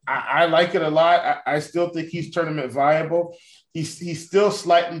so I like it a lot. I still think he's tournament viable. He's still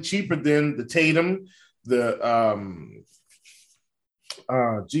slightly cheaper than the Tatum, the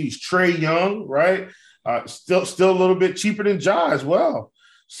Trae Young, right? Still a little bit cheaper than Ja as well.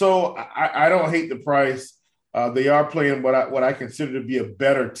 So I don't hate the price. They are playing what I consider to be a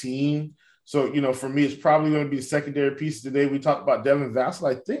better team. So, for me, it's probably going to be a secondary piece today. We talked about Devin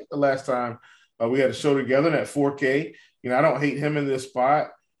Vassell, I think, the last time we had a show together at 4K. I don't hate him in this spot.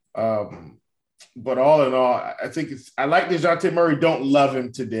 But all in all, I like DeJounte Murray, don't love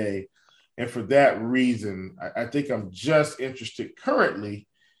him today. And for that reason, I think I'm just interested currently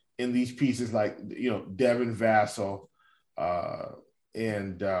in these pieces like, Devin Vassell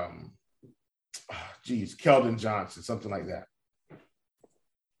and Keldon Johnson, something like that.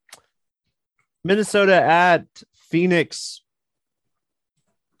 Minnesota at Phoenix,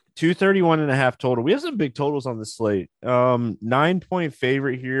 231.5 total. We have some big totals on the slate. 9-point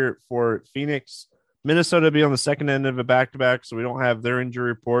favorite here for Phoenix. Minnesota be on the second end of a back-to-back, so we don't have their injury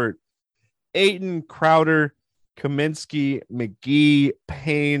report. Ayton, Crowder, Kaminsky, McGee,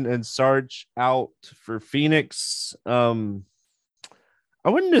 Payne, and Sarge out for Phoenix. I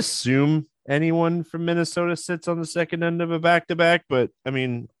wouldn't assume anyone from Minnesota sits on the second end of a back-to-back, but I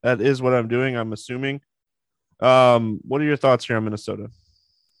mean, that is what I'm doing. I'm assuming. What are your thoughts here on Minnesota?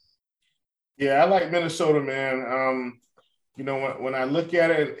 Yeah, I like Minnesota, man. When I look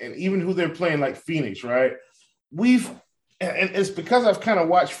at it, and even who they're playing, like Phoenix, right? And it's because I've kind of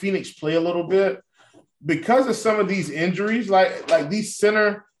watched Phoenix play a little bit. because of some of these injuries, like these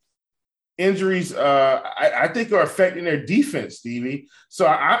center injuries, I think are affecting their defense, Stevie. So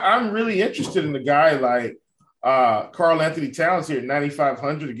I'm really interested in the guy like Karl Anthony Towns here at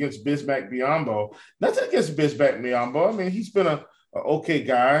 9,500 against Bismack Biyombo. Nothing against Bismack Biyombo. I mean, he's been a okay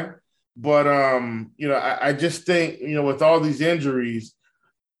guy, but I just think with all these injuries,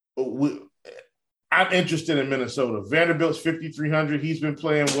 I'm interested in Minnesota. Vanderbilt's 5,300. He's been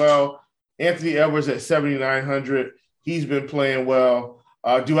playing well. Anthony Edwards at 7,900. He's been playing well.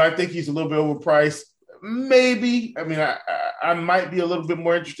 Do I think he's a little bit overpriced? Maybe. I mean, I might be a little bit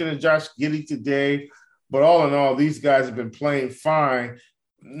more interested in Josh Giddey today. But all in all, these guys have been playing fine.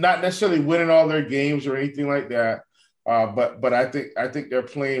 Not necessarily winning all their games or anything like that. But I think they're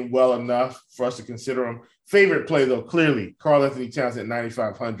playing well enough for us to consider them. Favorite play, though, clearly, Karl Anthony Towns at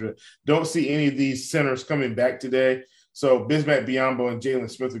 9,500. Don't see any of these centers coming back today. So Bismack Biyombo and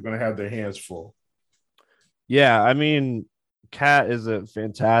Jalen Smith are going to have their hands full. Yeah, I mean, Cat is a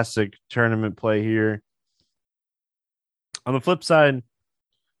fantastic tournament play here. On the flip side,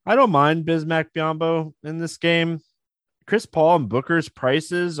 I don't mind Bismack Biyombo in this game. Chris Paul and Booker's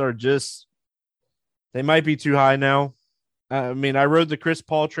prices are just, they might be too high now. I mean, I rode the Chris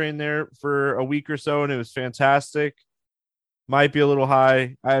Paul train there for a week or so, and it was fantastic. Might be a little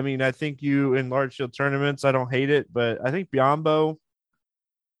high. I mean, I think you in large field tournaments, I don't hate it, but I think Biyombo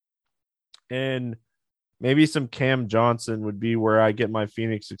and maybe some Cam Johnson would be where I get my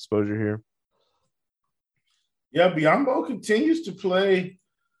Phoenix exposure here. Yeah, Biyombo continues to play,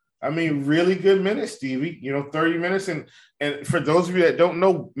 I mean, really good minutes, Stevie. 30 minutes. And for those of you that don't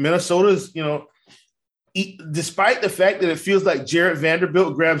know, Minnesota's, despite the fact that it feels like Jarred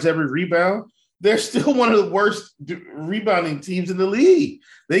Vanderbilt grabs every rebound, they're still one of the worst rebounding teams in the league.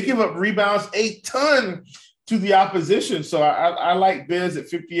 They give up rebounds a ton to the opposition. So I like Biz at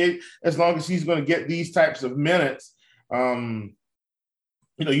 58 as long as he's going to get these types of minutes. You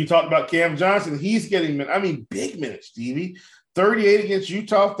talked about Cam Johnson. He's getting big minutes, Stevie. 38 against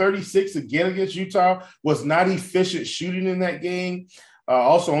Utah, 36 again against Utah. Was not efficient shooting in that game.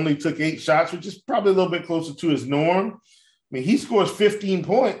 Also only took 8 shots, which is probably a little bit closer to his norm. I mean, he scores 15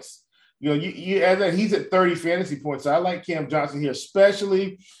 points. You add that, he's at 30 fantasy points. So I like Cam Johnson here,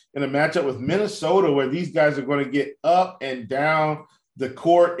 especially in a matchup with Minnesota where these guys are going to get up and down the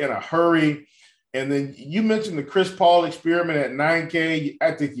court in a hurry. And then you mentioned the Chris Paul experiment at 9K.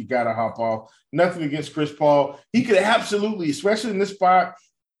 I think you got to hop off. Nothing against Chris Paul. He could absolutely, especially in this spot,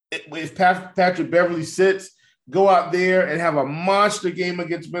 if Patrick Beverley sits, go out there and have a monster game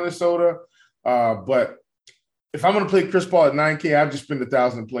against Minnesota. But if I'm going to play Chris Paul at 9K, I've just spent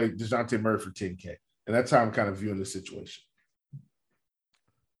 $1,000 and play DeJounte Murray for 10K. And that's how I'm kind of viewing the situation.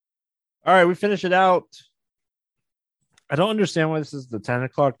 All right, we finish it out. I don't understand why this is the 10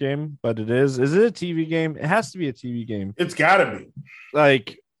 o'clock game, but it is. Is it a TV game? It has to be a TV game. It's got to be.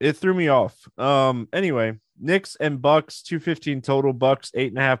 Like, it threw me off. Anyway, Knicks and Bucks, 215 total. Bucks,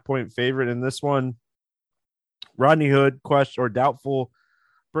 8.5-point favorite in this one. Rodney Hood, question or doubtful.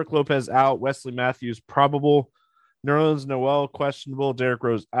 Brook Lopez out. Wesley Matthews, probable. Nerlens Noel, questionable. Derrick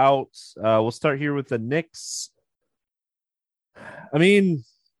Rose out. We'll start here with the Knicks. I mean,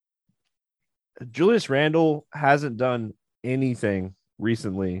 Julius Randle hasn't done anything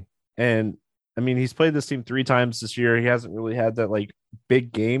recently. And I mean, he's played this team 3 times this year. He hasn't really had that like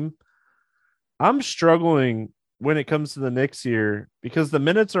big game. I'm struggling when it comes to the Knicks here because the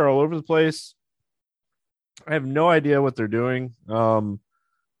minutes are all over the place. I have no idea what they're doing.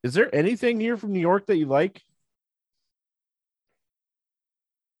 Is there anything here from New York that you like?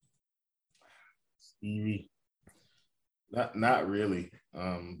 Stevie, not really.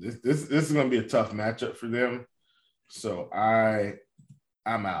 This is going to be a tough matchup for them. So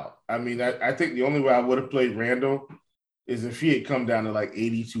I'm out. I mean, I think the only way I would have played Randall is if he had come down to like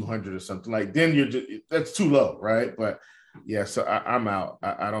 8,200 or something. Like then that's too low, right? But yeah, so I'm out.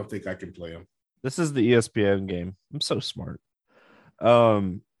 I don't think I can play him. This is the ESPN game. I'm so smart. I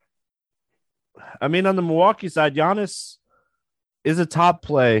mean, on the Milwaukee side, Giannis is a top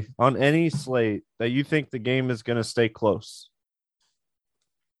play on any slate that you think the game is going to stay close.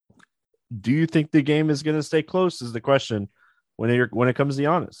 Do you think the game is going to stay close is the question when it comes to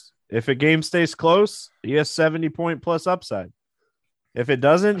Giannis. If a game stays close, he has 70-point plus upside. If it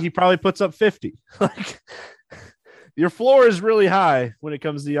doesn't, he probably puts up 50. Like, your floor is really high when it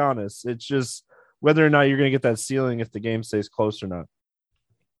comes to Giannis. It's just whether or not you're going to get that ceiling if the game stays close or not.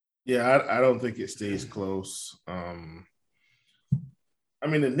 Yeah, I don't think it stays close. I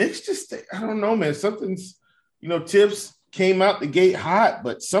mean, the Knicks I don't know, man. Something's, Tibbs came out the gate hot,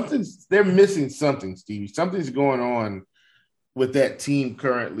 but they're missing something, Stevie. Something's going on with that team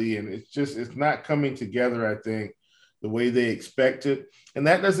currently, and it's not coming together, I think, the way they expected. And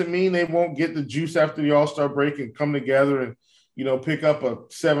that doesn't mean they won't get the juice after the All-Star break and come together and, pick up a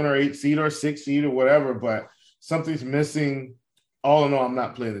 7 or 8 seed or a 6 seed or whatever, but something's missing. All in all, I'm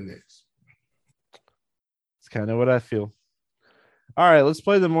not playing the Knicks. It's kind of what I feel. All right, let's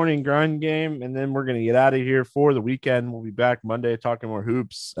play the morning grind game, and then we're going to get out of here for the weekend. We'll be back Monday talking more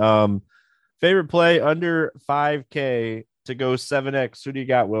hoops. Favorite play under 5K to go 7X. Who do you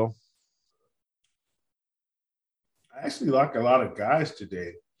got, Will? I actually like a lot of guys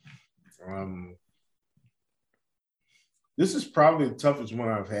today. This is probably the toughest one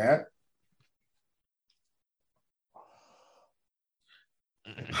I've had.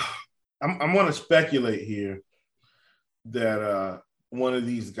 I'm going to speculate here that one of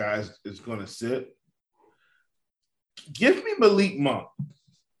these guys is going to sit. Give me Malik Monk.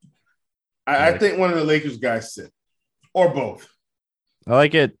 I think one of the Lakers guys sit, or both. I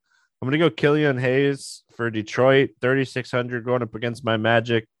like it. I'm going to go Killian Hayes for Detroit, 3,600 going up against my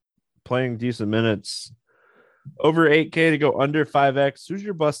Magic, playing decent minutes. Over 8K to go under 5X. Who's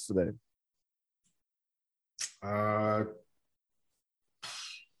your bust today? Trae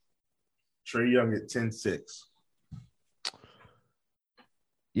Young at 10-6.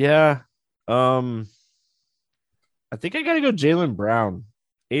 Yeah. I think I got to go Jaylen Brown,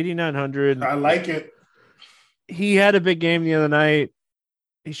 8,900. I like it. He had a big game the other night.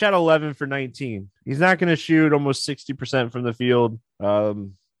 He shot 11 for 19. He's not going to shoot almost 60% from the field.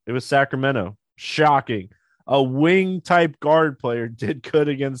 It was Sacramento. Shocking. A wing type guard player did good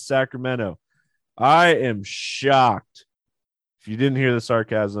against Sacramento. I am shocked. If you didn't hear the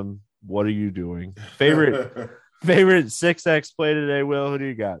sarcasm, what are you doing? Favorite 6X play today, Will? Who do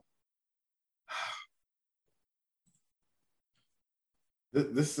you got?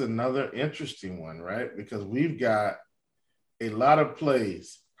 This is another interesting one, right? Because we've got a lot of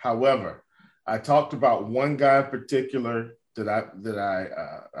plays. However, I talked about one guy in particular that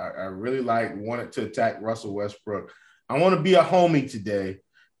I really like, wanted to attack Russell Westbrook. I want to be a homie today.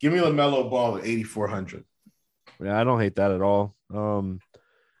 Give me LaMelo Ball at 8,400. Yeah, I don't hate that at all.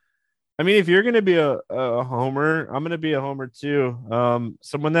 I mean, if you're going to be a homer, I'm going to be a homer too.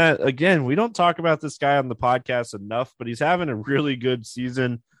 Someone that, again, we don't talk about this guy on the podcast enough, but he's having a really good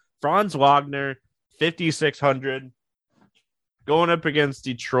season. Franz Wagner, 5,600, going up against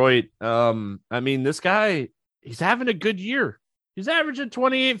Detroit. I mean, this guy, he's having a good year. He's averaging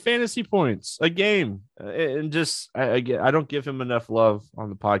 28 fantasy points a game. And just, I don't give him enough love on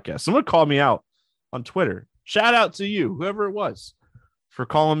the podcast. Someone called me out on Twitter. Shout out to you, whoever it was, for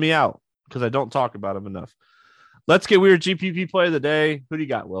calling me out because I don't talk about him enough. Let's get weird GPP play of the day. Who do you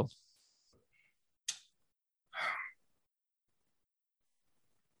got, Will?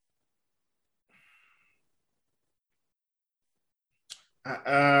 No,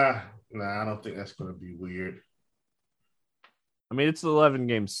 I don't think that's going to be weird. I mean, it's an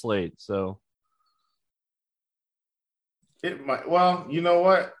 11-game slate, so. It might. Well, you know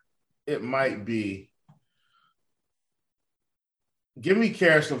what? It might be. Give me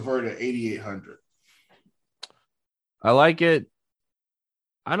Karis LeVert at 8,800. I like it.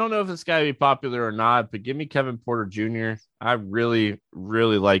 I don't know if this guy will be popular or not, but give me Kevin Porter Jr. I really,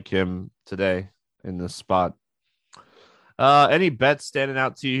 really like him today in this spot. Any bets standing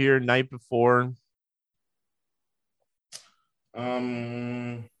out to you here night before?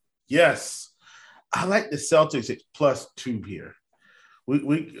 Yes. I like the Celtics at +2 here.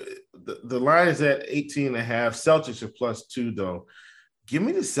 The line is at 18.5. Celtics are +2 though. Give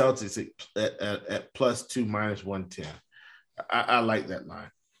me the Celtics at +2 -110. I like that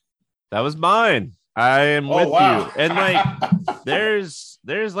line. That was mine. I am with wow. you. And like there's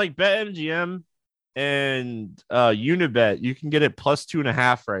like BetMGM and Unibet. You can get it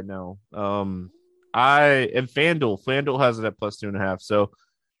 +2.5 right now. And FanDuel has it at +2.5. So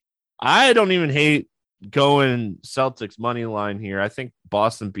I don't even hate going Celtics money line here. I think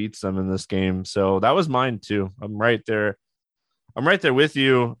Boston beats them in this game. So that was mine too. I'm right there with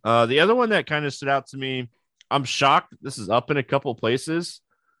you. The other one that kind of stood out to me, I'm shocked this is up in a couple places,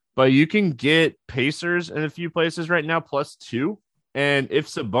 but you can get Pacers in a few places right now +2. And if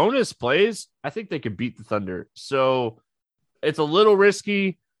Sabonis plays, I think they could beat the Thunder. So it's a little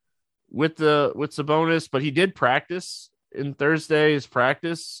risky with Sabonis, but he did practice in Thursday's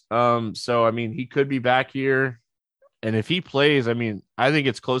practice. So I mean, he could be back here. And if he plays, I mean, I think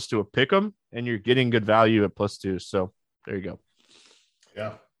it's close to a pick 'em, and you're getting good value at +2. So there you go.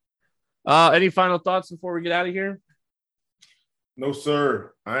 Yeah. Any final thoughts before we get out of here? No,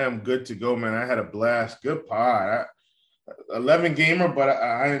 sir. I am good to go, man. I had a blast. Good pod. 11 gamer, but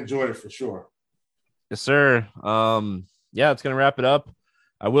I enjoyed it for sure. Yes, sir. yeah, it's going to wrap it up.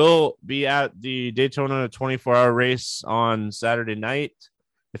 I will be at the Daytona 24-hour race on Saturday night.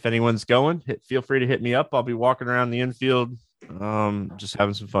 If anyone's going, feel free to hit me up. I'll be walking around the infield, just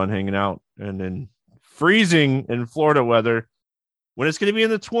having some fun hanging out. And then freezing in Florida weather, when it's going to be in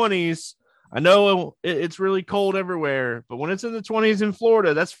the 20s, I know it's really cold everywhere, but when it's in the 20s in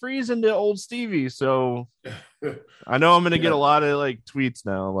Florida, that's freezing to old Stevie. So I know I'm going to get a lot of like tweets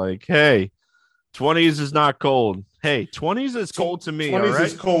now, like, hey, 20s is not cold. Hey, 20s is cold to me. 20s all right?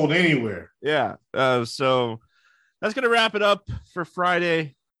 is cold anywhere. Yeah. So that's going to wrap it up for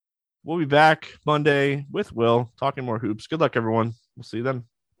Friday. We'll be back Monday with Will talking more hoops. Good luck, everyone. We'll see you then.